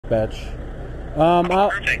dispatch.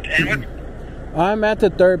 Perfect. And I'm at the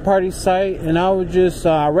third-party site, and I was just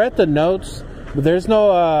I read the notes, but there's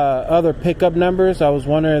no other pickup numbers. I was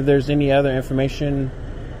wondering if there's any other information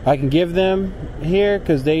I can give them here,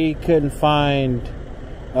 because they couldn't find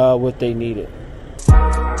what they needed.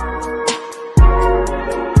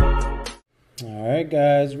 Alright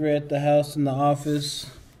guys, we're at the house in the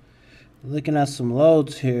office, looking at some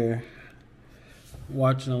loads here,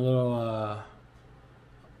 watching a little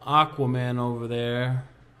Aquaman over there.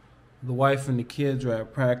 The wife and the kids are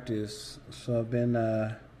at practice, so I've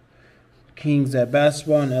been King's at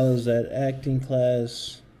basketball and Ella's at acting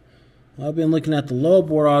class. I've been looking at the load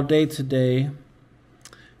board all day today.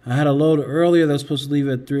 I had a load earlier that was supposed to leave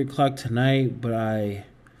at 3 o'clock tonight, but I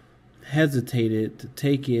hesitated to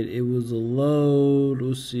take it. It was a load,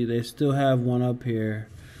 let's see, they still have one up here.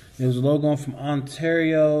 It was a load going from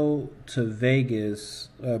Ontario to Vegas,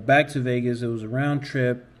 back to Vegas. It was a round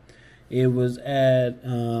trip. It was at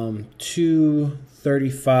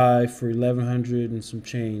 $235 for 1,100 and some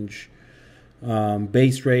change.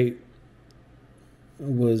 Base rate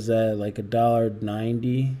was at like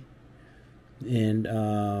 $1.90, and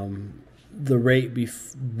the rate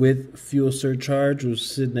with fuel surcharge was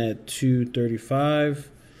sitting at $2.35.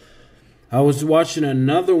 I was watching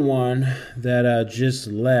another one that just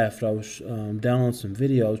left. I was downloading some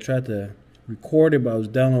video. I was trying to record it, but I was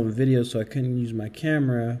downloading video, so I couldn't use my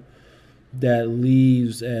camera. That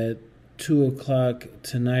leaves at 2 o'clock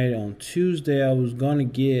tonight on Tuesday. I was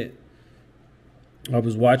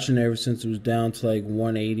watching it ever since it was down to like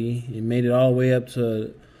 180. It made it all the way up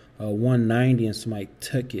to 190, and somebody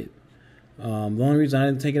took it. The only reason I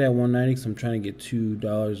didn't take it at 190 is I'm trying to get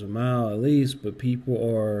 $2 a mile at least, but people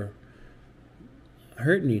are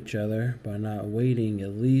hurting each other by not waiting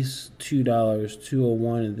at least $2,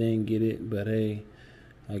 $2.01, and then get it. But hey,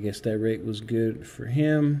 I guess that rate was good for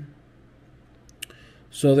him.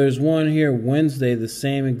 So there's one here Wednesday, the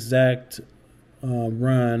same exact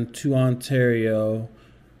run to Ontario.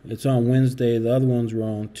 It's on Wednesday. The other ones were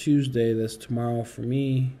on Tuesday. That's tomorrow for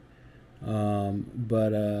me. But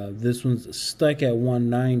this one's stuck at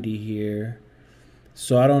 190 here.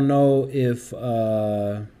 So I don't know if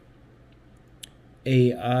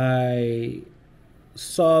AI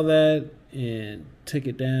saw that and took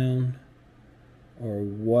it down or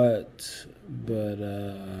what, but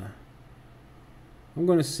I'm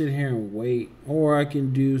going to sit here and wait. Or I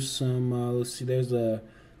can do some, let's see, there's a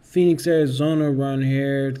Phoenix, Arizona run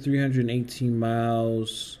here, 318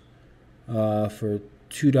 miles for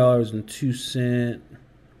 $2.02.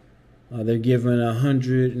 They're giving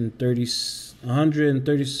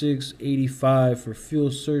 136.85 for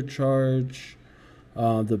fuel surcharge.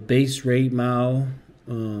 The base rate mile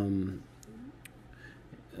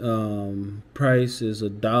price is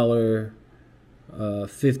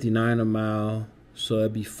 $1.59 a mile. So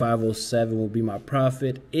that'd be $5.07 will be my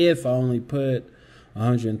profit if I only put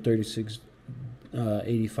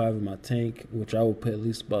 136.85 in my tank, which I will put at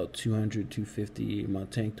least about 250 in my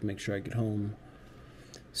tank to make sure I get home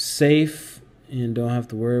safe and don't have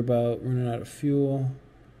to worry about running out of fuel.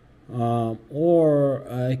 Or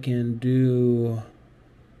I can do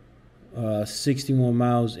 61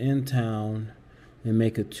 miles in town and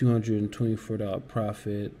make a $224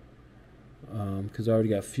 profit. Because I already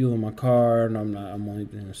got fuel in my car, and I'm only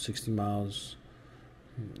 60 miles.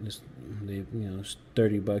 It's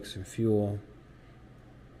 30 bucks in fuel.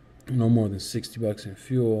 No more than 60 bucks in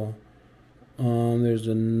fuel. There's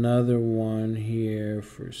another one here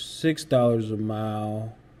for $6 a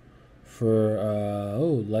mile for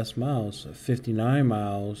less miles, 59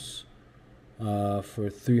 miles for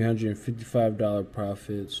 $355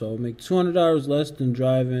 profit. So I'll make $200 less than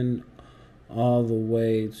driving all the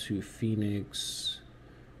way to Phoenix,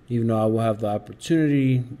 even though I will have the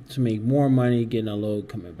opportunity to make more money getting a load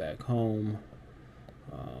coming back home.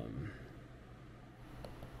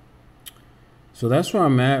 So that's where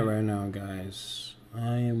I'm at right now, guys.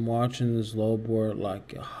 I am watching this load board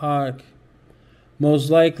like a hawk. Most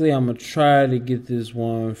likely I'm going to try to get this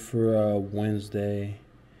one for Wednesday,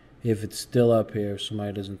 if it's still up here, if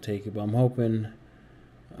somebody doesn't take it. But I'm hoping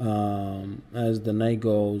as the night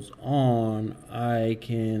goes on, I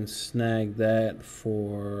can snag that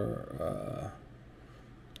for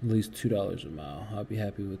at least $2 a mile. I'll be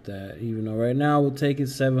happy with that. Even though right now we'll take it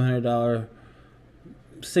 $700,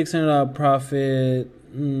 $600 profit,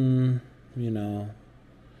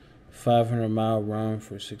 500 mile run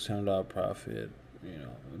for $600 profit,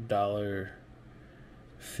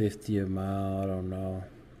 $1.50 a mile, I don't know.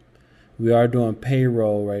 We are doing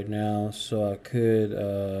payroll right now, so I could,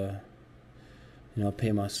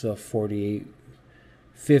 pay myself $48.50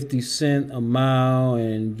 50 cents a mile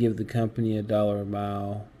and give the company $1 a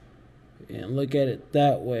mile and look at it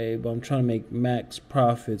that way. But I'm trying to make max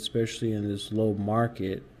profit, especially in this low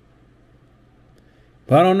market.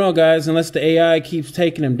 But I don't know, guys, unless the AI keeps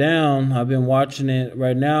taking them down. I've been watching it.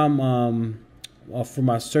 Right now, I'm for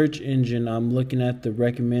my search engine, I'm looking at the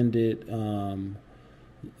recommended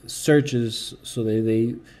searches. So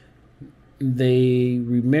they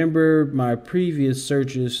remember my previous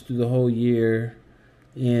searches through the whole year,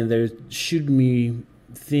 and they're shooting me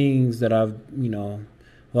things that I've,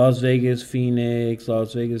 Las Vegas, Phoenix,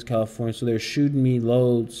 Las Vegas, California. So they're shooting me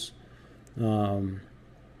loads and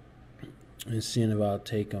seeing if I'll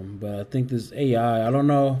take them. But I think this AI, I don't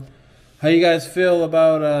know how you guys feel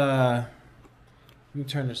about, let me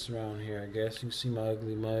turn this around here, I guess. You can see my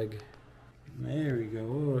ugly mug. There we go.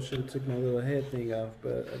 Oh, I should have took my little head thing off,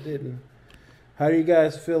 but I didn't. How do you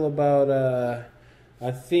guys feel about,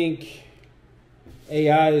 I think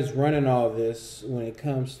AI is running all this when it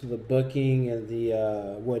comes to the booking and the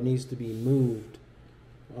what needs to be moved.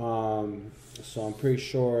 So I'm pretty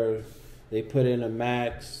sure they put in a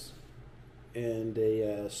max and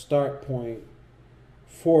a start point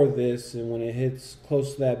for this, and when it hits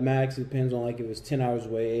close to that max, it depends on, like, if it's 10 hours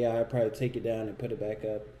away, AI will probably take it down and put it back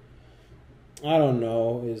up. I don't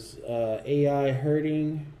know. Is AI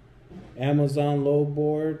hurting Amazon load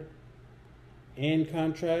board and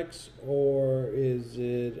contracts, or is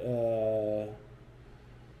it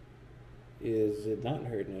not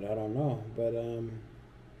hurting it? I don't know. But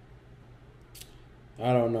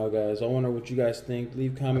I don't know, guys. I wonder what you guys think.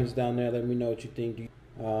 Leave comments down there. Let me know what you think.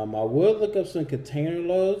 I would look up some container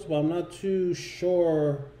loads, but I'm not too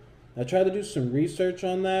sure. I tried to do some research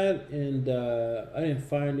on that, and I didn't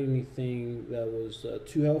find anything that was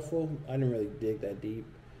too helpful. I didn't really dig that deep.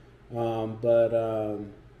 But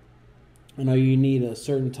I know you need a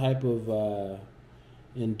certain type of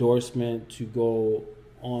endorsement to go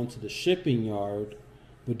onto the shipping yard,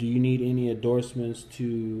 but do you need any endorsements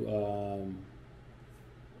to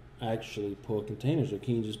actually pull containers, or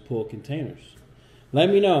can you just pull containers? Let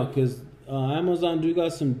me know, because Amazon do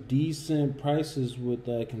got some decent prices with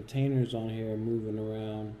containers on here moving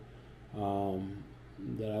around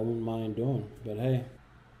that I wouldn't mind doing. But hey.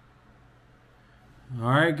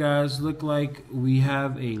 Alright, guys, look like we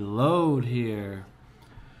have a load here.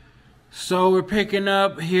 So we're picking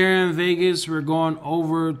up here in Vegas. We're going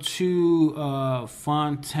over to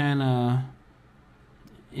Fontana,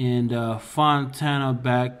 and Fontana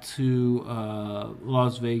back to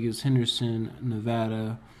Las Vegas, Henderson,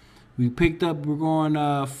 Nevada. We're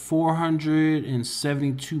going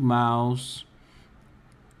 472 miles,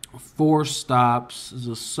 4 stops. This is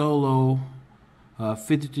a solo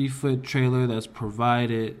 53-foot trailer that's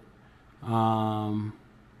provided. It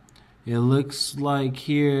looks like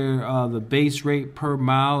here the base rate per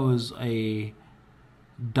mile is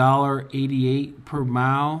 $1.88 per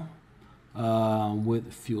mile.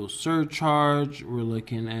 With fuel surcharge, we're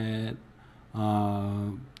looking at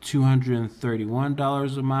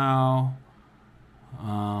 $231 a mile.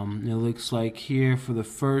 It looks like here for the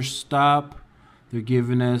first stop, they're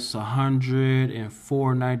giving us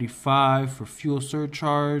 $104.95 for fuel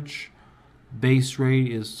surcharge. Base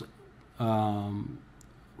rate is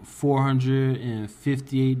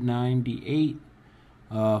 $458.98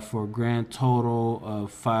 for a grand total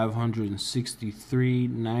of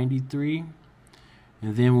 $563.93.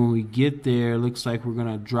 And then when we get there, it looks like we're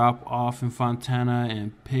gonna drop off in Fontana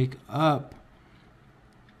and pick up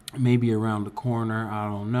maybe around the corner. I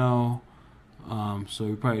don't know. So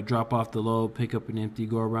we probably drop off the load, pick up an empty,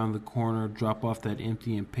 go around the corner, drop off that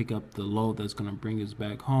empty, and pick up the load that's gonna bring us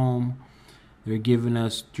back home. They're giving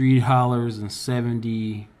us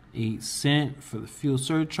 $3.78 for the fuel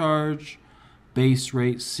surcharge. Base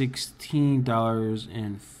rate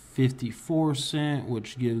 $16.54,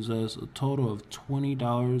 which gives us a total of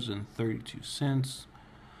 $20.32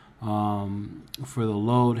 for the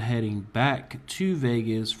load heading back to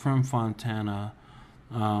Vegas from Fontana.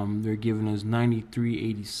 They're giving us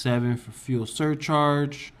 $93.87 for fuel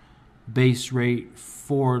surcharge. Base rate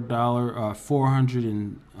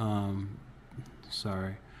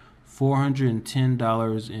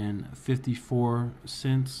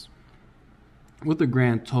 $410.54 with a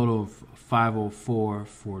grand total of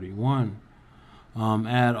 $504.41.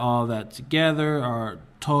 Add all that together, our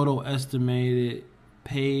total estimated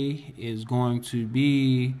pay is going to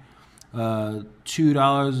be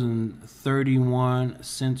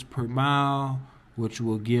 $2.31 per mile, which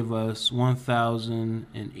will give us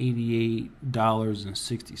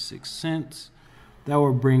 $1,088.66. That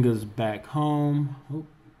will bring us back home.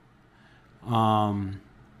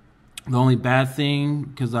 The only bad thing,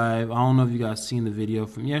 because I don't know if you guys seen the video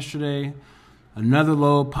from yesterday, another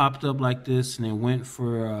load popped up like this and it went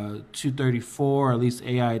for 234. At least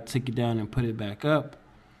AI took it down and put it back up.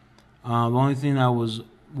 The only thing that was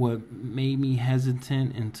what made me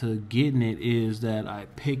hesitant into getting it is that I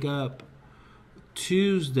pick up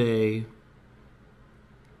Tuesday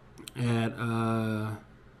at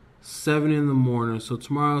 7 in the morning. So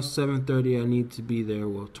tomorrow 7:30 I need to be there.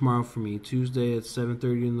 Well, tomorrow for me, Tuesday at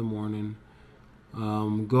 7:30 in the morning.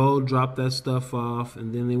 Go drop that stuff off,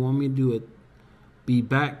 and then they want me to do it. Be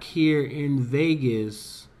back here in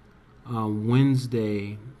Vegas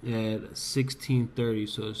Wednesday at 16:30.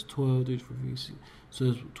 So it's 12, 13, 14, so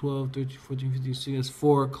it's 12, 13, 14, 15, 16. It's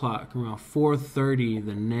 4 o'clock, around 4:30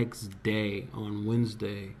 the next day on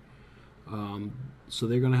Wednesday. So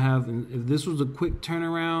they're gonna have, if this was a quick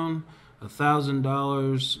turnaround,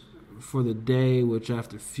 $1,000 for the day, which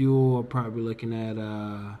after fuel I'll probably be looking at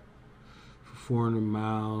for 400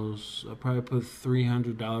 miles. I'll probably put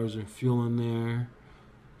 $300 in fuel in there.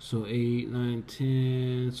 So 8, 9,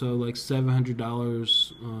 10, so like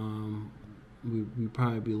 $700 we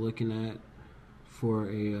probably be looking at for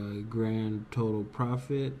a grand total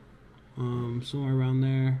profit, somewhere around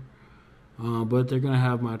there. But they're gonna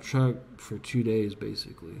have my truck for 2 days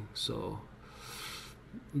basically. So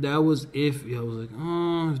that was iffy. I was like,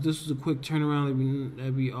 oh, if this was a quick turnaround,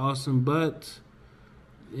 that'd be awesome. But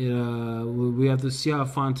we have to see how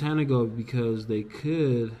Fontana goes, because they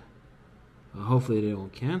could. Hopefully they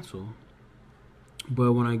don't cancel.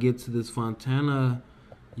 But when I get to this Fontana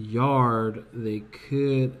yard, they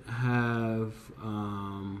could have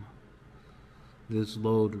this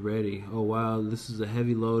load ready. Oh wow, this is a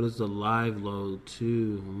heavy load. This is a live load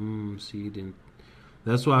too. See, didn't.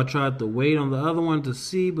 That's why I tried to wait on the other one to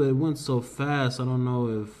see, but it went so fast. I don't know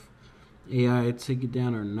if AI took it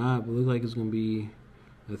down or not, but it looks like it's gonna be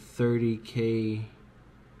a 30K.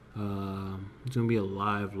 It's gonna be a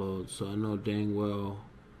live load, so I know dang well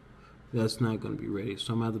that's not gonna be ready.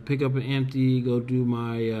 So I'm gonna have to pick up an empty, go do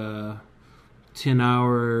my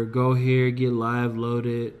 10-hour, go here, get live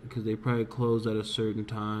loaded, because they probably close at a certain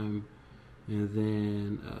time, and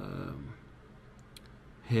then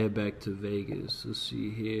head back to Vegas. Let's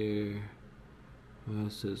see here. Well,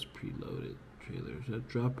 it says preloaded trailer. Is that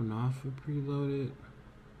dropping off a preloaded?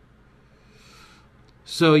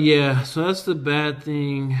 So yeah, so that's the bad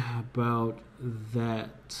thing about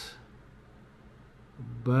that.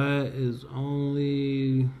 But it's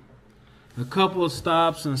only a couple of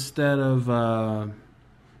stops instead of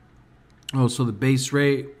so the base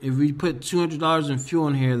rate, if we put $200 in fuel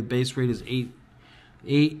in here, the base rate is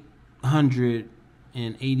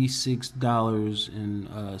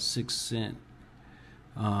 $886.06.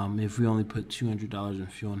 If we only put $200 in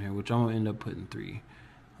fuel in here, which I'm gonna end up putting 3,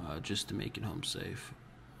 just to make it home safe,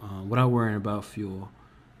 without worrying about fuel.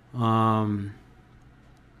 And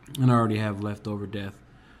I already have leftover death.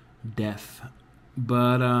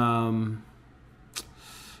 But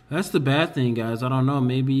that's the bad thing, guys. I don't know.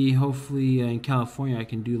 Maybe, hopefully, in California, I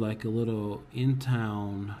can do like a little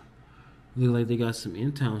in-town. Look like they got some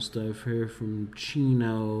in-town stuff here from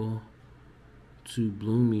Chino to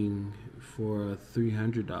Blooming for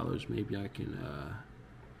 $300. Maybe I can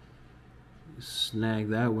snag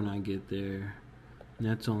that when I get there. And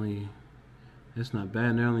that's not bad.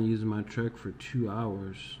 And they're only using my truck for 2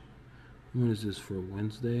 hours. When is this, for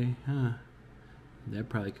Wednesday? Huh. That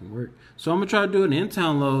probably can work. So I'm gonna try to do an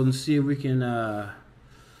in-town load and see if we can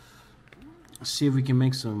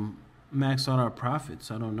make some, max out our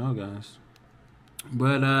profits. I don't know, guys.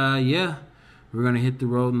 But yeah, we're gonna hit the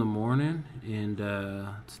road in the morning, and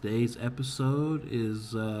today's episode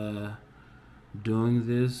is doing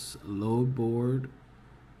this load board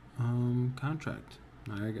contract.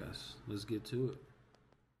 All right, guys, let's get to it.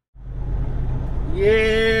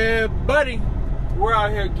 Yeah, buddy, we're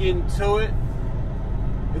out here getting to it.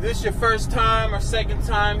 If this is your first time or second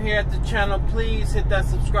time here at the channel, please hit that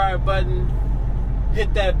subscribe button,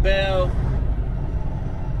 hit that bell.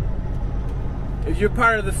 If you're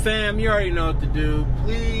part of the fam, you already know what to do.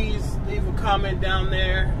 Please leave a comment down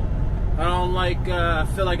there. I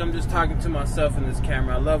feel like I'm just talking to myself in this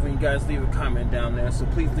camera. I love when you guys leave a comment down there, so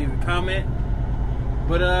please leave a comment.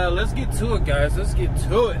 But let's get to it, guys. Let's get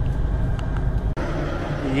to it.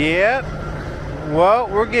 Yep. Well,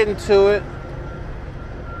 we're getting to it.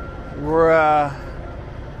 We're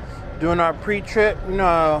doing our pre-trip. You know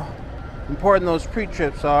how important those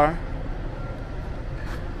pre-trips are.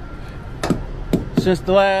 Since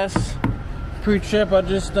the last pre-trip, I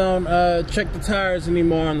just don't check the tires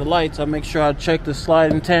anymore on the lights. I make sure I check the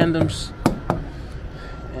sliding tandems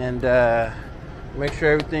and make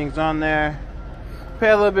sure everything's on there. pay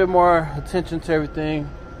a little bit more attention to everything.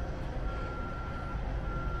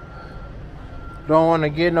 Don't want to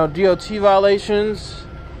get no DOT violations.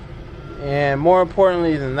 And more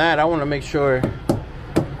importantly than that, I want to make sure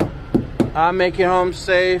I make it home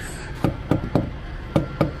safe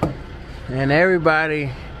and everybody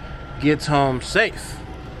gets home safe.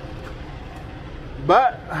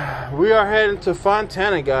 But we are heading to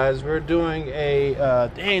Fontana, guys. We're doing a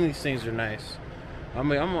dang, these things are nice. I'm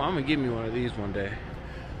gonna give me one of these one day.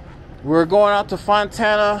 We're going out to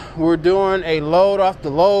Fontana. We're doing a load off the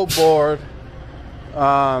load board.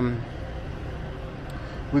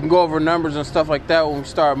 We can go over numbers and stuff like that when we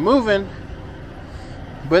start moving.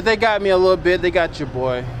 But they got me a little bit. They got your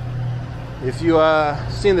boy. If you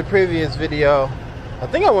seen the previous video, I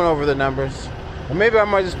think I went over the numbers. Or maybe I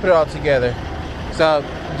might just put it all together. So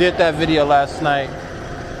I did that video last night.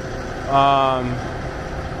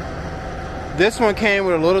 This one came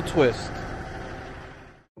with a little twist.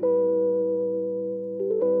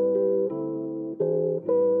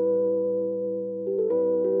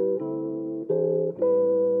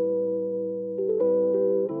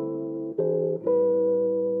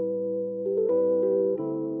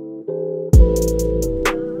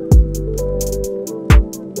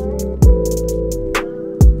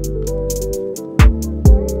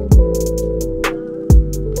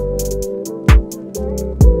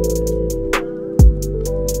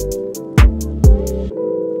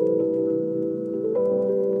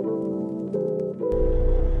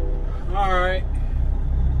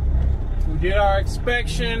 Did our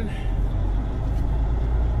inspection.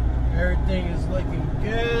 Everything is looking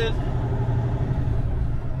good.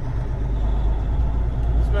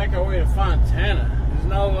 Let's make our way to Fontana. There's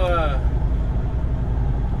no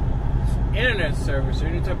internet service or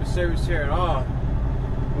any type of service here at all.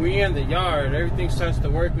 When you're in the yard, everything starts to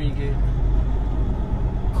work when you get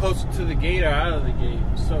closer to the gate or out of the gate.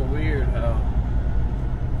 It's so weird how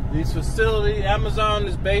these facilities, Amazon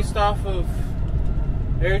is based off of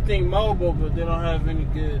everything mobile, but they don't have any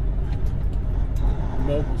good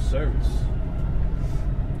mobile service.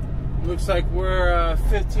 Looks like we're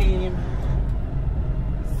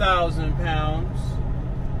 15,000 pounds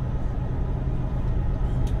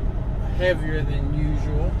heavier than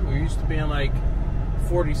usual. We're used to being like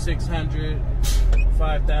 4,600,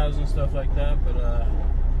 5,000, stuff like that, but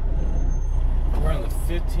we're on the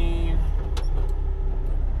 15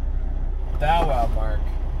 thou wow mark.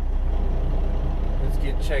 Let's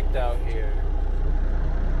get checked out here.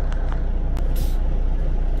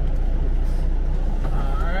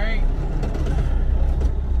 Alright.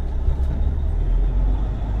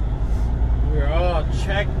 We're all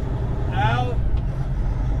checked out.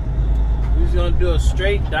 We're just gonna do a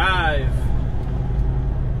straight dive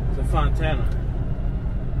to Fontana.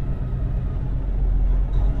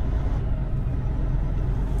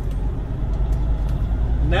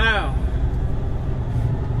 Now,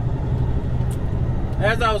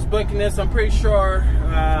 as I was booking this, I'm pretty sure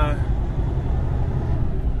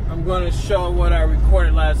I'm going to show what I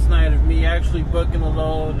recorded last night of me actually booking the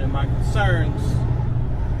load and my concerns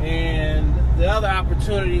and the other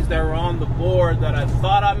opportunities that were on the board that I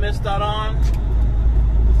thought I missed out on.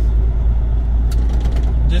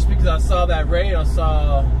 Just because I saw that rate, I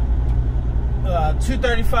saw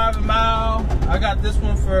 $2.35 a mile. I got this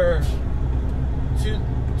one for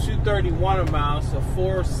 $2.31 a mile, so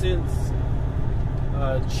 4 cents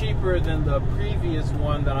cheaper than the previous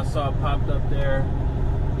one that I saw popped up there.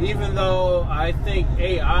 Even though I think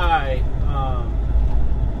AI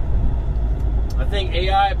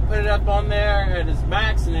put it up on there at its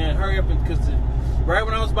max and then hurry up, because right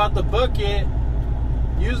when I was about to book it,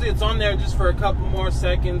 usually it's on there just for a couple more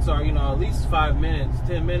seconds, or at least 5 minutes,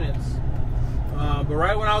 10 minutes. But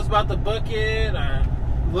right when I was about to book it, I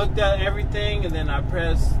looked at everything and then I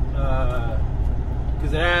pressed.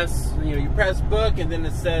 Because it asks, you press book and then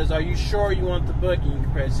it says, are you sure you want the book? And you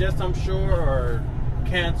can press yes, I'm sure, or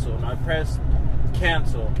cancel. And I pressed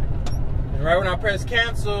cancel. And right when I pressed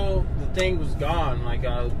cancel, the thing was gone.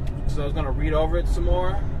 Because I was going to read over it some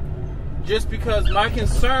more. Just because my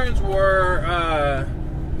concerns were,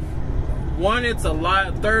 one, it's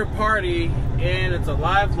a third party and it's a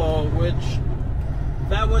live load, which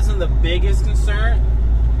that wasn't the biggest concern.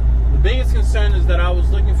 The biggest concern is that I was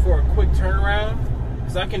looking for a quick turnaround.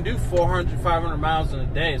 Because I can do 400, 500 miles in a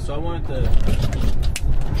day. So I wanted to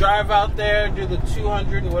drive out there, do the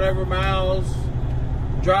 200 and whatever miles,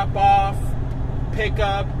 drop off, pick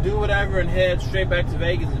up, do whatever, and head straight back to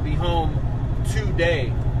Vegas and be home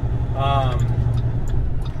today.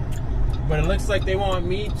 But it looks like they want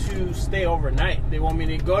me to stay overnight. They want me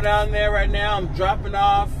to go down there right now. I'm dropping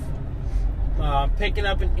off picking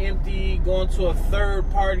up an empty, going to a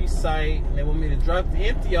third-party site, and they want me to drop the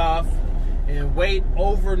empty off and wait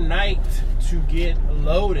overnight to get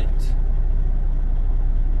loaded.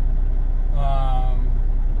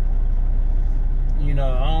 You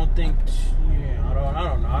know, I don't think, I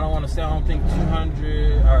don't know. I don't want to say I don't think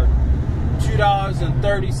 $200 or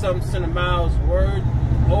 $2.30-something a mile is worth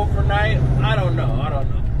overnight. I don't know. I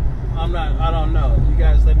don't know. You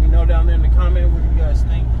guys let me know down there in the comment what you guys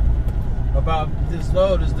think about this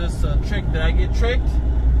load. Is this a trick? Did I get tricked?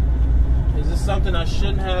 Is this something I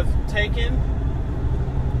shouldn't have taken?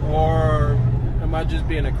 Or am I just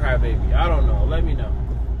being a crybaby? I don't know. Let me know.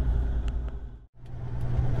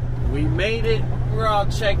 We made it. We're all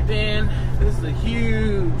checked in. This is a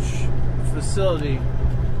huge facility.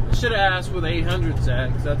 I should have asked where the 800's at,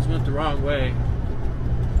 because I just went the wrong way.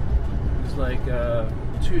 It's like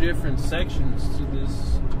 2 different sections to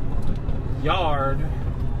this yard.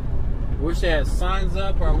 I wish they had signs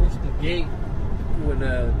up, or I wish the gate would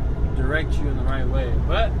direct you in the right way.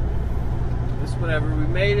 But it's whatever. We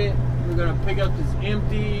made it. We're gonna pick up this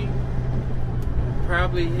empty.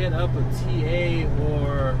 Probably hit up a TA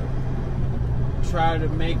or try to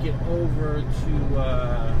make it over to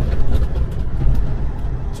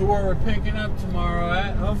where we're picking up tomorrow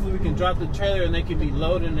at. Hopefully we can drop the trailer and they can be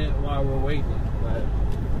loading it while we're waiting. But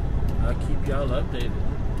I'll keep y'all updated.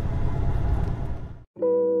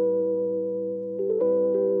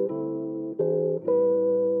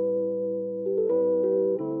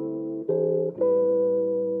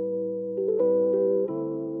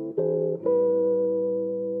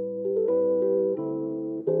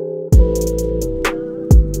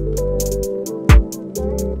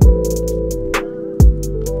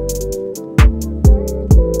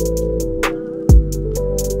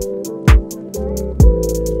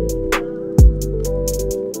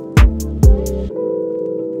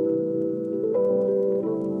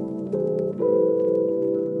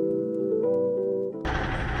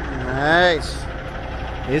 Nice.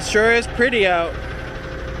 It sure is pretty out.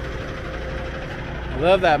 I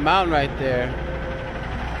love that mountain right there.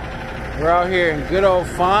 We're out here in good old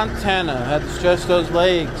Fontana. I had to stretch those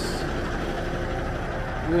legs.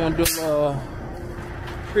 We're gonna do a little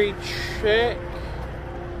pre-check.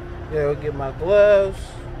 Yeah, we'll get my gloves.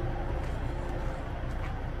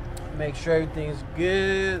 Make sure everything's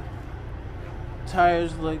good.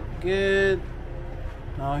 Tires look good.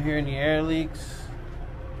 Not hear any air leaks.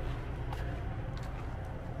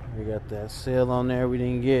 We got that seal on there we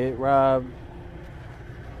didn't get robbed.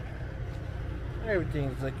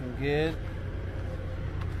 Everything's looking good.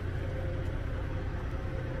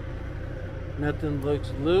 Nothing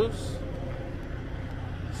looks loose.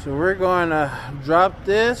 So we're going to drop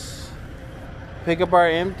this, pick up our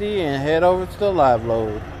empty, and head over to the live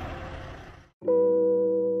load.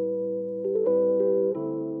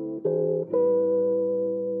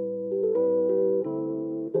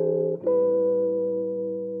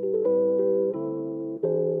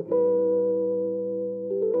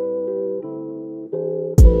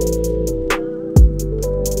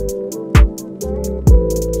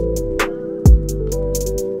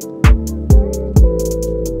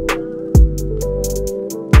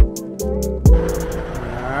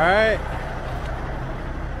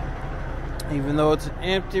 Even though it's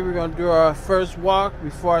empty, we're gonna do our first walk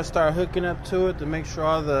before I start hooking up to it to make sure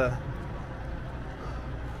all the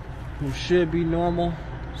what should be normal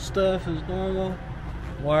stuff is normal.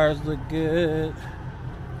 Wires look good.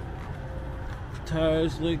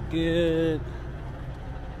 Tires look good.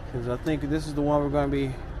 Because I think this is the one we're gonna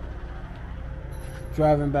be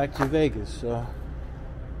driving back to Vegas. So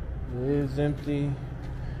it is empty.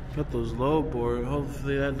 Got those low board.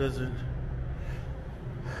 Hopefully that doesn't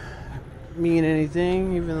mean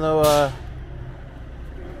anything, even though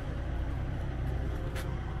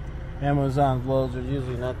Amazon's loads are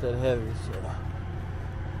usually not that heavy. So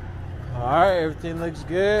alright, everything looks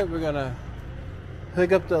good. We're gonna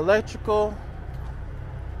hook up the electrical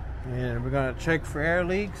and we're gonna check for air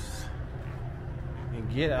leaks and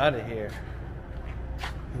get out of here.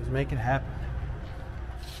 Let's make it happen.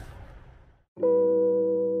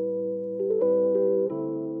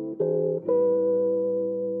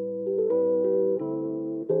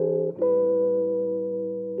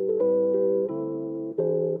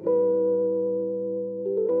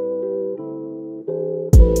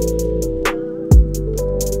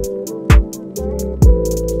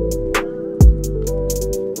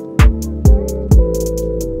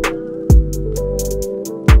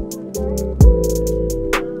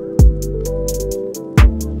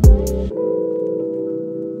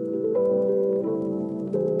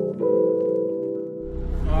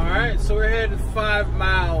 So we're headed 5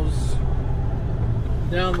 miles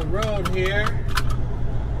down the road here.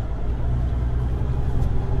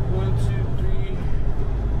 1, 2,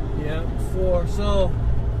 3, yeah, 4. So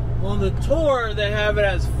on the tour they have it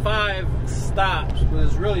as 5 stops, but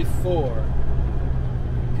it's really 4.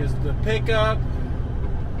 Because the pickup,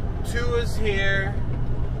 2 is here,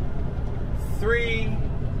 3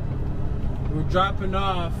 we're dropping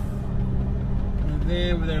off, and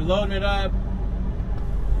then they're loading it up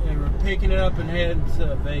and we're picking it up and heading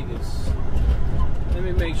to Vegas. Let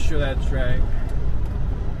me make sure that's right.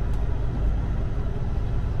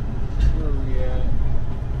 Where are we at?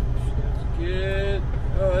 That's good.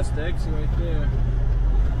 Oh, that's the exit right there.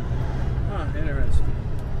 Huh, interesting.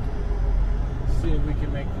 Let's see if we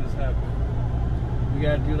can make this happen. We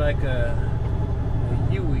gotta do like a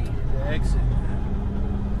U-ey to exit.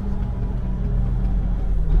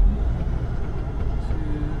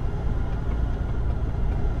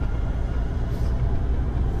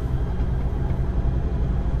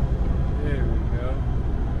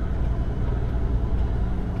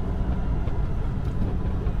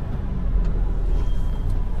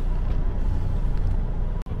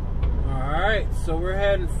 So we're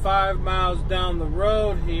heading 5 miles down the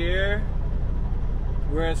road here.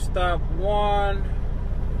 We're at stop 1.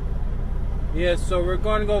 Yeah, so we're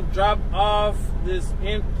going to go drop off this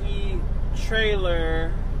empty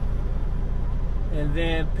trailer and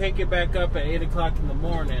then pick it back up at 8 o'clock in the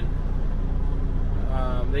morning.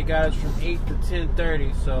 They got us from 8 to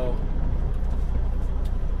 10:30, so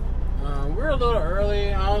we're a little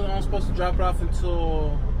early. I'm supposed to drop it off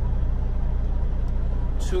until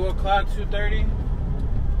 2 o'clock, 2:30.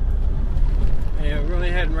 And we're only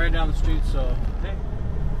heading right down the street, so hey.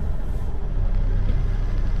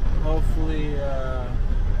 Hopefully,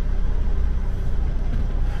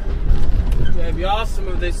 it'd be awesome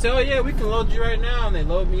if they say, oh yeah, we can load you right now, and they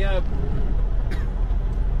load me up.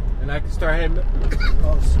 And I can start heading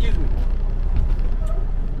oh, excuse me.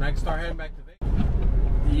 And I can start heading back to Vegas.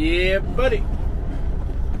 Yeah, buddy.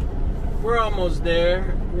 We're almost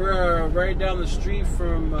there. We're right down the street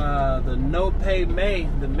from the No Pay May,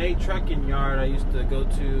 the May trucking yard I used to go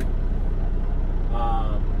to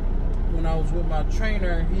when I was with my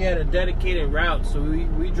trainer. He had a dedicated route, so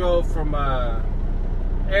we drove from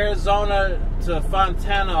Arizona to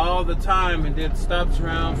Fontana all the time and did stops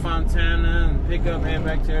around Fontana and pick up, head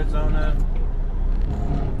back to Arizona.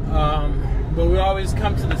 But we always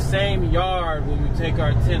come to the same yard when we take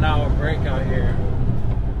our 10-hour break out here.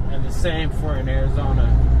 And the same for in Arizona.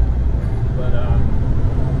 But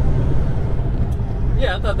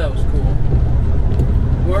yeah, I thought that was cool.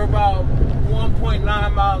 We're about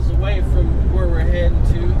 1.9 miles away from where we're heading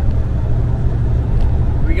to.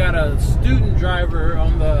 We got a student driver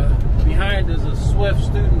on the behind us, a Swift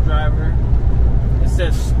student driver. It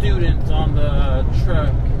says student on the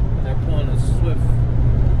truck. They're pulling a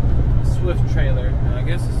Swift trailer. And I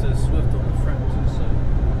guess it says Swift on the front too, so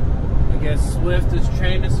I guess Swift is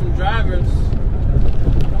training some drivers.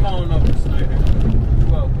 Come on over, Snyder. You're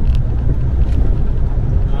welcome.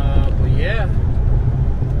 But yeah,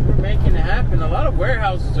 we're making it happen. A lot of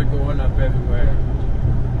warehouses are going up everywhere.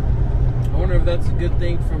 I wonder if that's a good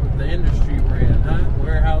thing for the industry we're in, huh?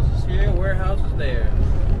 Warehouses here, warehouses there.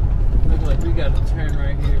 Looks like we got a turn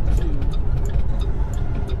right here too.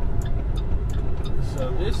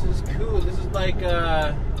 So this is cool. This is like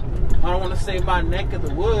I don't want to say my neck of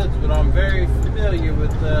the woods, but I'm very familiar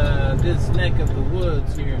with this neck of the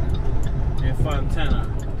woods here in Fontana.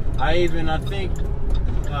 I even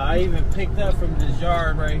picked up from this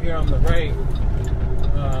yard right here on the right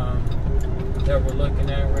that we're looking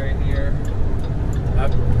at right here. I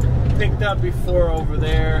picked up before over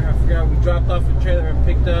there. I forgot we dropped off a trailer and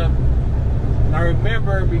picked up. And I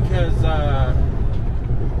remember because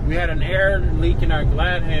we had an air leak in our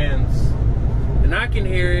glad hands, and I can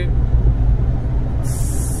hear it.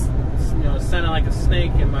 You know, it sounded like a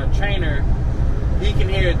snake, and my trainer, he can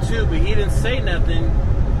hear it too, but he didn't say nothing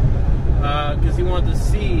because he wanted to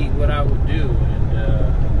see what I would do, and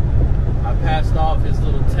I passed off his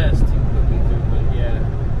little test he put me through. But yeah,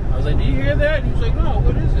 I was like, do you hear that? And he was like, no,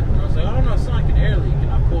 what is it? And I was like, I don't know, it sounds like an air leak.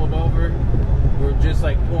 And I pulled over. We were just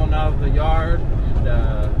like pulling out of the yard, and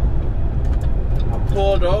I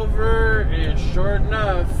pulled over, and sure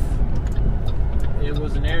enough, it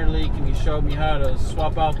was an air leak, and he showed me how to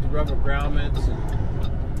swap out the rubber grommets. And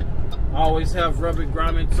I always have rubber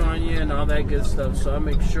grommets on you and all that good stuff, so I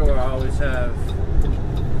make sure I always have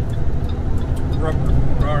rubber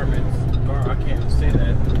grommets. I can't even say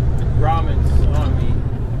that. Grommets on me.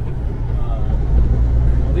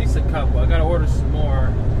 At least a couple. I gotta order some more.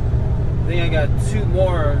 I think I got 2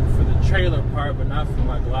 more for the trailer part, but not for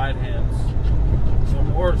my glide hands. So I'm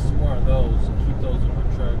gonna order some more of those and keep put those in my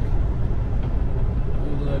truck.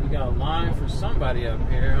 We got a line for somebody up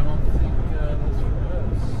here. I don't think that's for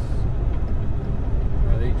us.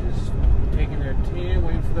 Are they just taking their 10,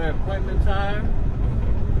 waiting for their appointment time?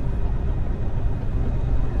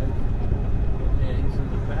 Yeah, he's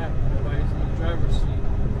in the back. Nobody's in the driver's seat.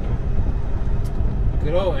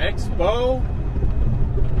 Good old Expo.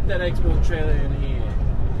 Get that Expo trailer in here.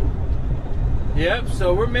 Yep,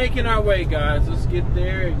 so we're making our way, guys. Let's get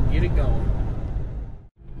there and get it going.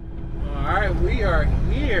 Alright, we are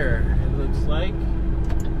here, it looks like.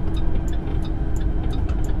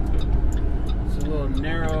 It's a little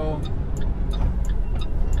narrow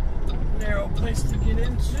place to get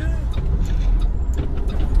into.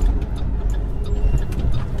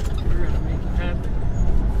 We're gonna make it happen.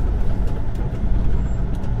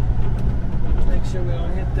 Make sure we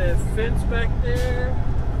don't hit that fence back there.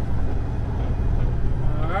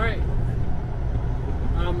 Alright.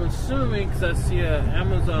 I'm assuming, because I see an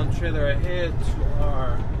Amazon trailer ahead to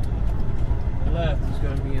our left, is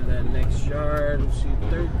going to be in that next yard. We'll see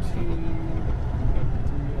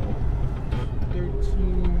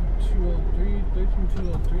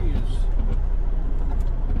 13203 is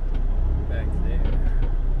back there.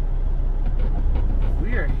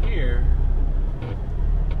 We are here.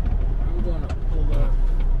 I'm going to pull up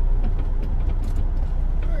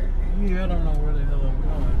right here. I don't know where the hell I'm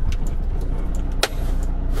going.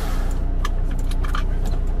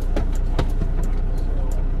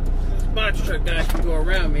 Box truck guy can go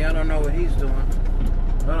around me. I don't know what he's doing.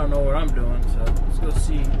 I don't know what I'm doing, so let's go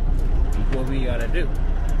see what we gotta do.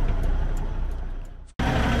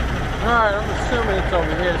 Alright, I'm assuming it's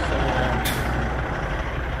over here somewhere.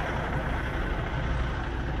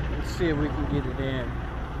 Let's see if we can get it in.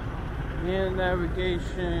 In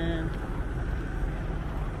navigation.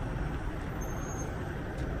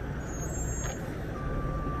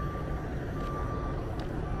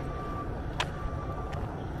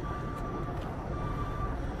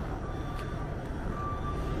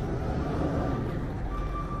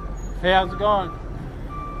 Hey, how's it going?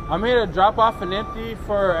 I'm here to drop off an empty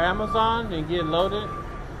for Amazon and get loaded,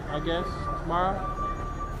 I guess, tomorrow.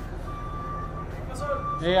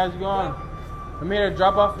 Hey, how's it going? I'm here to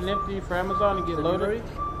drop off an empty for Amazon and get loaded.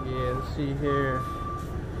 Yeah, let's see here.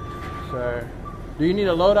 Sorry. Do you need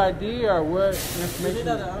a load ID or what information?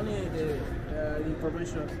 Only the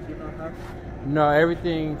information you don't have? No,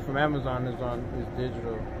 everything from Amazon is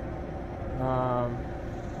digital.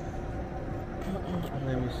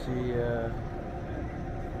 Let me see. Let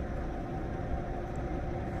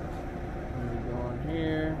me go on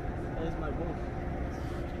here. That's my boss.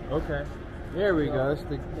 Okay. There we go.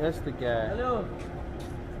 That's the guy. Hello.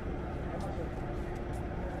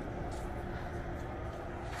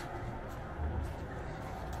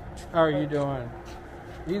 How are you doing?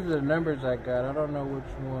 These are the numbers I got. I don't know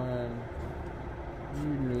which one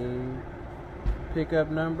you need. Pickup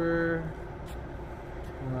number.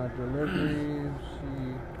 Delivery.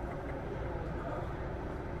 See.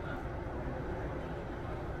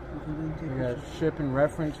 We got shipping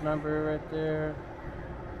reference number right there.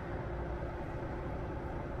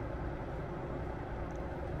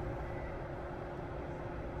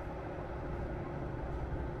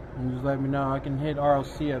 And just let me know. I can hit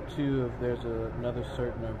RLC up too if there's another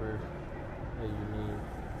cert number that you need.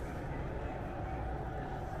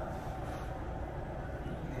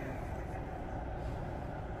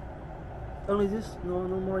 Only this? No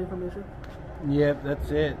more information? Yep, that's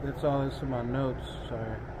it. That's all that's in my notes.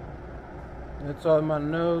 Sorry. That's all in my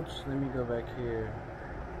notes. Let me go back here.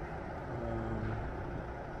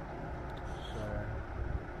 Sorry.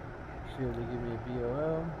 See if they give me a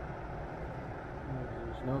BOL.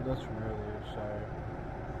 No, that's from earlier. Sorry.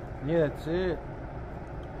 Yeah, that's it.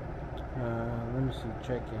 Let me see.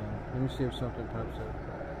 Check in. Let me see if something pops up.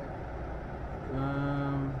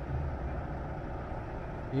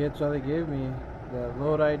 Yeah, that's all they gave me. The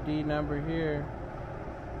load ID number here.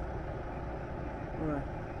 Alright.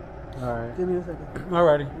 Alright. Give me a second.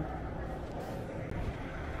 Alrighty.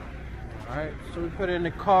 Alright, so we put in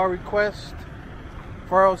the call request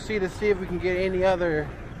for ROC to see if we can get any other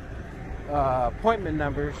appointment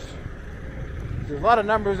numbers. There's a lot of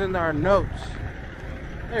numbers in our notes.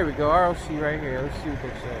 There we go, ROC right here. Let's see what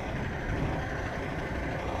they say.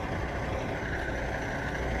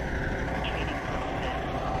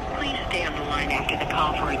 Please stay on the line after the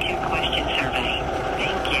call for a 2-question survey.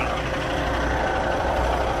 Thank you.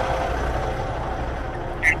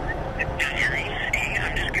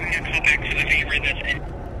 I'm just giving a call back to the neighbor that's in.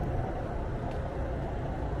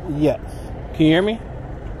 Yes. Can you hear me?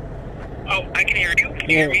 Oh, I can hear you. Can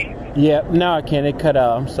you hear me? Yeah, no I can't. It cut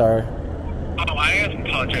out. I'm sorry. Oh, I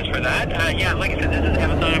apologize. apologize for that. Yeah, like I said, this is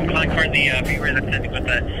Amazon. I'm calling for the viewer that's sending with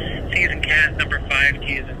the C as in cat, number 5,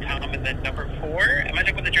 T as in Tom, and then number 4. Am I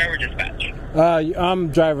talking with the driver dispatch? I'm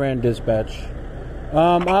driver and dispatch.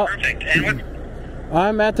 Perfect. And what?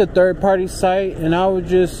 I'm at the third-party site, and I was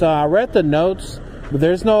just I read the notes, but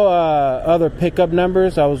there's no other pickup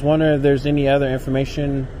numbers. I was wondering if there's any other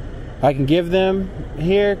information I can give them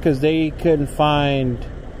here, because they couldn't find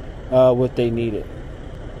what they needed.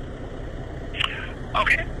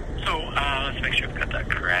 Okay. So let's make sure I've got that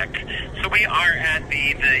correct. So we are at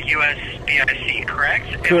the USBIC,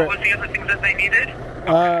 correct? And Correct. what was the other things that they needed?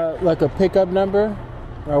 Like a pickup number.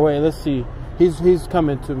 Oh wait, let's see. He's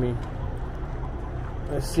coming to me.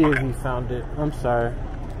 Let's see if he found it. I'm sorry.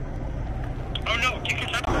 Oh no, take your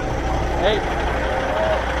time. Hey,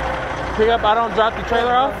 pick up. I don't drop the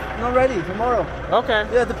trailer off. Not ready, tomorrow. Okay.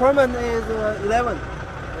 Yeah, the appointment is 11.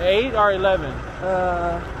 8 or 11.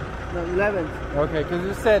 No, 11. Okay, because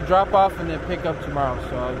it said drop off and then pick up tomorrow,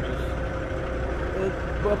 so I was just.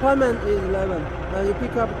 The appointment is 11. You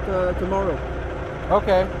pick up tomorrow.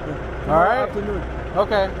 Okay. Yeah. All right. Afternoon.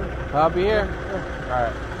 Okay. I'll be here. All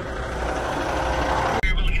right.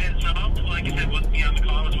 We were able to get it solved. Like I said, wasn't me on the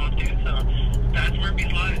call, I was supposed to, so that's where we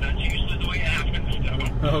slide. That's usually the way it happens. So,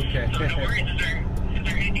 Okay. So no worries. Is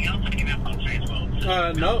there anything else I can help out today as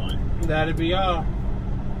well? Nope. That'd be all.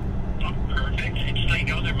 Oh, perfect. And just let you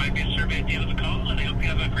know, there might be a survey at the end of the call, and I hope you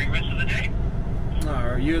have a great rest of the day. All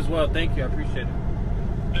right. You as well. Thank you. I appreciate it.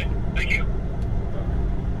 Thank you.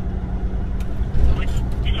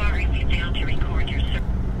 Sorry, sit down to record your service.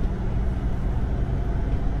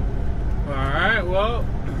 Alright, well,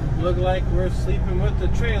 look like we're sleeping with the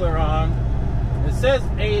trailer on. It says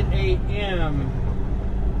 8 a.m.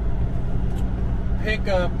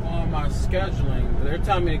 pickup on my scheduling, but they're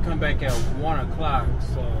telling me to come back at 1 o'clock,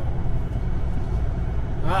 so.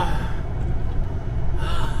 I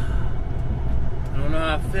don't know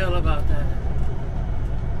how I feel about that.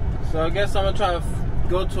 So I guess I'm gonna try to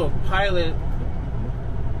go to a pilot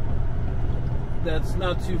that's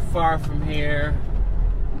not too far from here,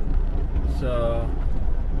 so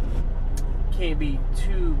can't be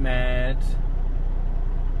too mad,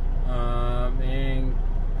 and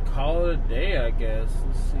call it a day, I guess.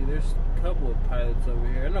 Let's see, there's a couple of pilots over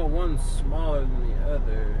here. I know one's smaller than the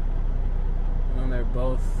other, and they're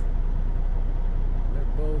both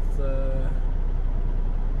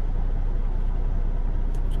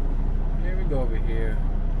here we go over here.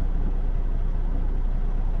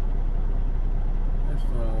 That's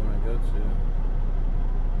what I want to go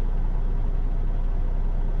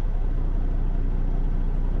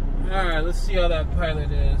to. Alright, let's see how that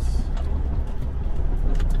pilot is.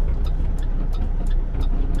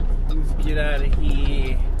 Let's get out of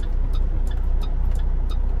here.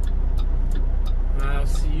 I'll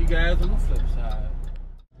see you guys on the flip side.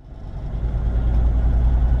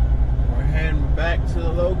 We're heading back to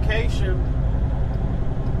the location.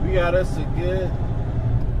 We got us a good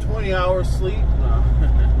 20 hours sleep. No.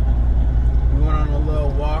 We went on a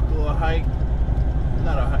little walk, a little hike.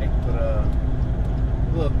 Not a hike, but a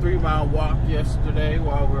little 3-mile walk yesterday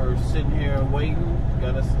while we were sitting here waiting.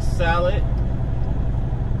 Got us a salad.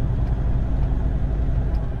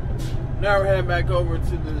 Now we're heading back over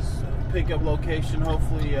to this pickup location.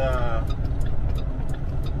 Hopefully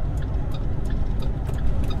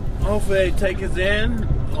they take us in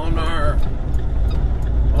on our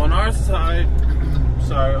side.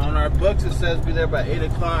 Sorry, on our books it says be there by 8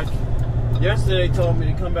 o'clock. Yesterday they told me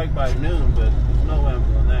to come back by noon, but there's no way I'm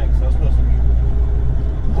doing that because I was supposed to be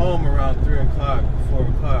home around 3 o'clock, 4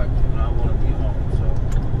 o'clock, and I want to be home. So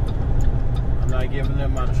I'm not giving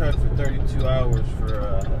them my truck for 32 hours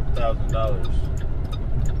for $1,000.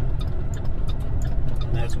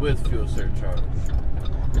 And that's with fuel surcharge.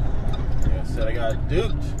 Like I said, I got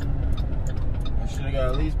duped. I should have got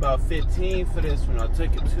at least about 15 for this one. I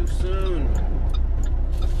took it too soon.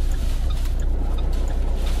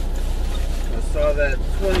 I saw that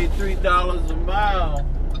 $23 a mile,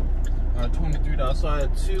 or $23. I saw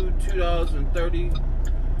that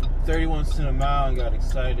 $2.31 a mile and got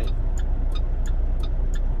excited.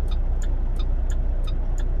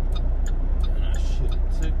 And I should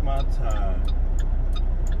have took my time.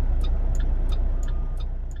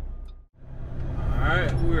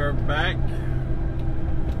 Alright, we are back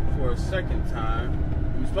for a second time.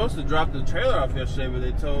 We were supposed to drop the trailer off yesterday, but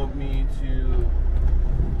they told me to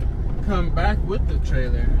come back with the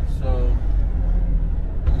trailer, so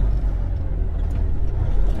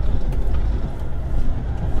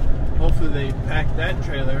hopefully they pack that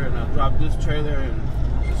trailer and I'll drop this trailer and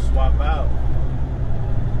just swap out.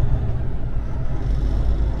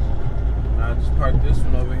 And I just parked this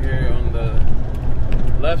one over here on the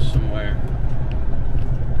left somewhere.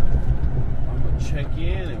 I'm gonna check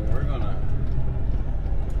in and we're gonna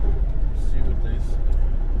see what they say.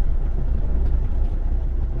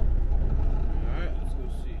 Alright, let's go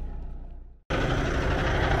see.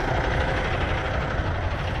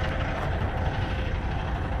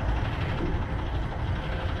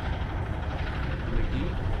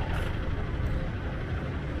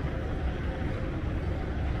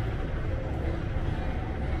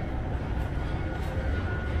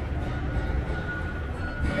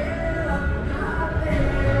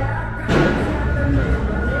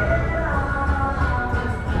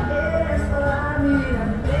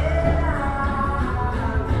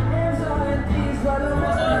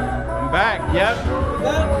 Back, yep.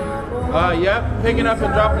 Yep, picking up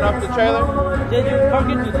and dropping off the trailer. Did you park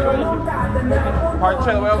it? Just Park the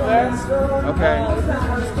trailer way over there? Okay.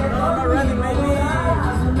 not ready, maybe 8.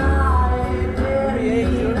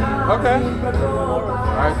 Okay.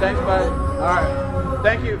 Alright, thanks, buddy. Alright.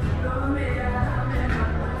 Thank you.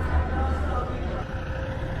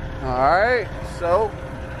 Alright, so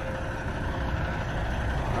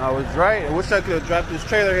I was right. I wish I could have dropped this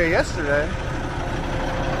trailer here yesterday.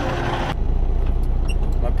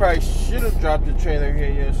 I probably should have dropped the trailer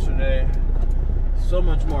here yesterday. So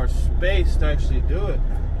much more space to actually do it.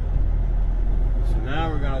 So now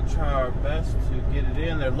we're gonna try our best to get it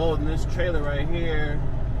in. They're loading this trailer right here,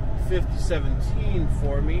 5017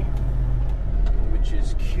 for me, which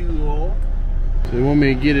is cool. So they want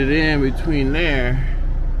me to get it in between there.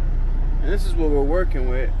 And this is what we're working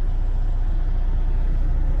with.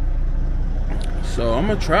 So I'm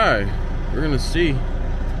gonna try. We're gonna see.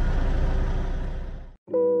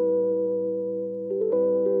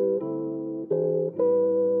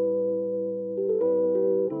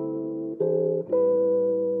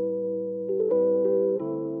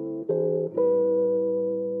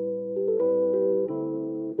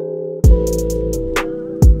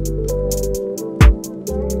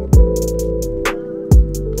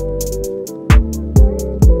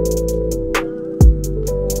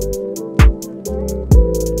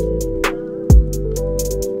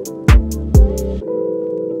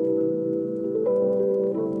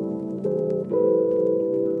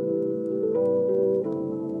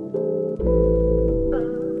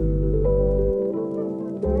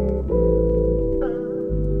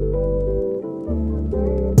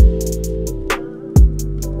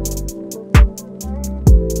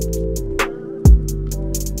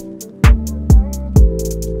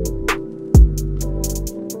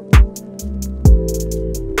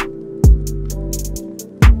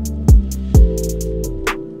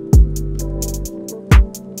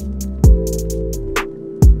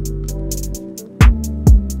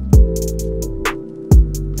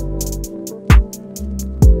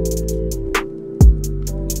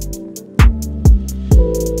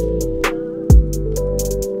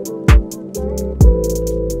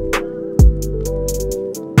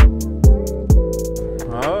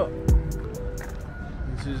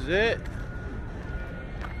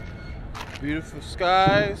 Beautiful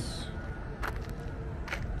skies.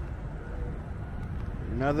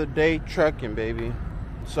 Another day trucking, baby.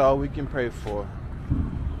 That's all we can pray for.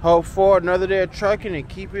 Hope for another day of trucking and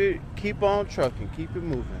keep on trucking, keep it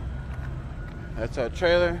moving. That's our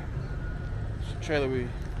trailer. It's the trailer we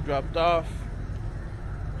dropped off.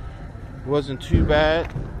 Wasn't too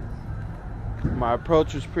bad. My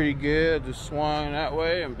approach was pretty good. Just swung that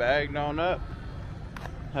way and bagged on up.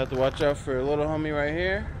 Have to watch out for a little homie right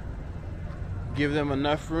here. Give them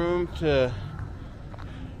enough room to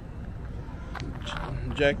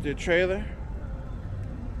inject their trailer.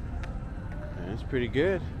 And it's pretty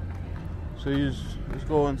good. So let's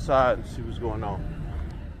go inside and see what's going on.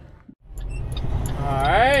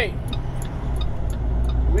 Alright.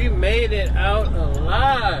 We made it out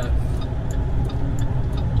alive.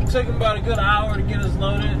 It took about a good hour to get us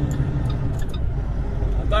loaded.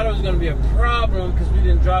 I thought it was going to be a problem because we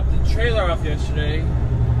didn't drop the trailer off yesterday.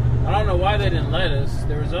 I don't know why they didn't let us.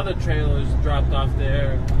 There was other trailers dropped off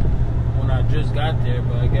there when I just got there,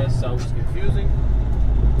 but I guess I was confusing.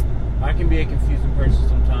 I can be a confusing person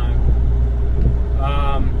sometimes.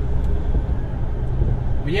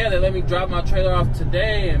 But yeah, they let me drop my trailer off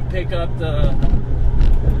today and pick up the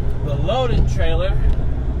loaded trailer.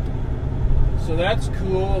 So that's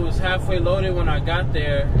cool. It was halfway loaded when I got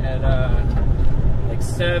there at like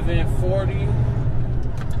 7:40.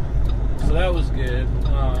 So that was good.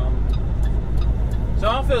 So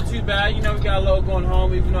I don't feel too bad. You know, we got a load going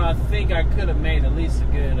home, even though I think I could have made at least a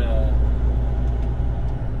good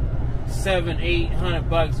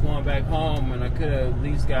 $700-800 going back home, and I could have at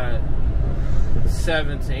least got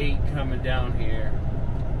 7 to 8 coming down here.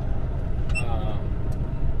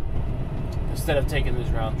 instead of taking this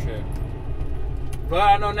round trip. But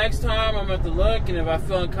I know next time I'm going to have to look, and if I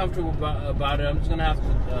feel uncomfortable about it, I'm just going to have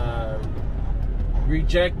to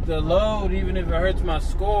reject the load, even if it hurts my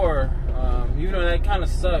score. Even though that kind of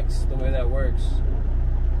sucks the way that works.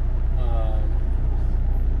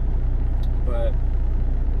 But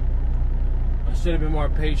I should have been more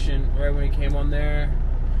patient right when he came on there.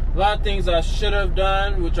 A lot of things I should have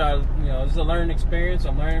done, which this is a learning experience.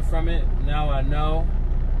 I'm learning from it. Now I know.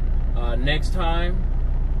 Next time,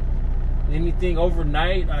 anything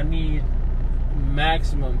overnight, I need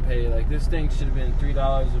maximum pay. Like, this thing should have been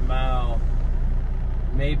 $3 a mile,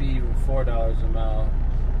 maybe even $4 a mile,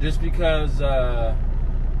 just because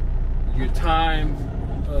your time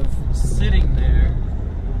of sitting there.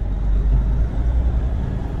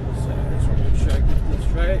 So I just want to make sure I get this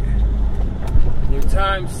right. Your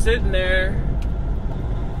time sitting there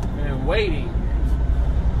and waiting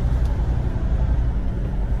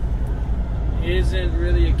isn't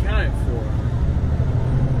really accounted for.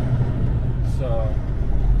 So,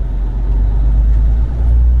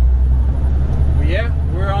 but yeah,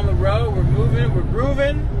 we're on the road, we're moving, we're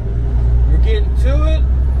grooving, we're getting to it.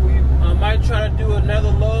 I might try to do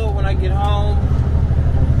another load when I get home.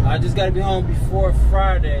 I just got to be home before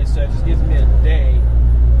Friday, so it just gives me a day.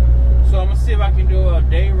 So I'm going to see if I can do a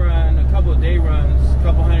day run, a couple of day runs, a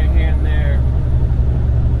couple hundred here and there,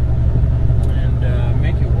 and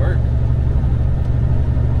make it work.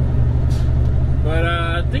 But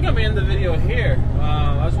I think I'm going to end the video here.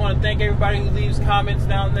 I just want to thank everybody who leaves comments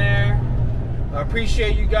down there. I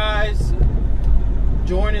appreciate you guys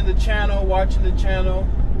joining the channel, watching the channel.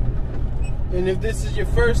 And if this is your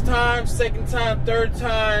first time, second time, third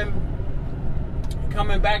time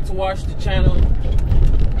coming back to watch the channel,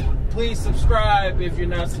 please subscribe if you're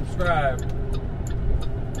not subscribed.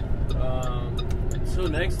 Until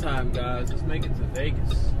next time, guys, let's make it to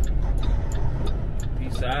Vegas.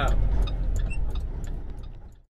 Peace out.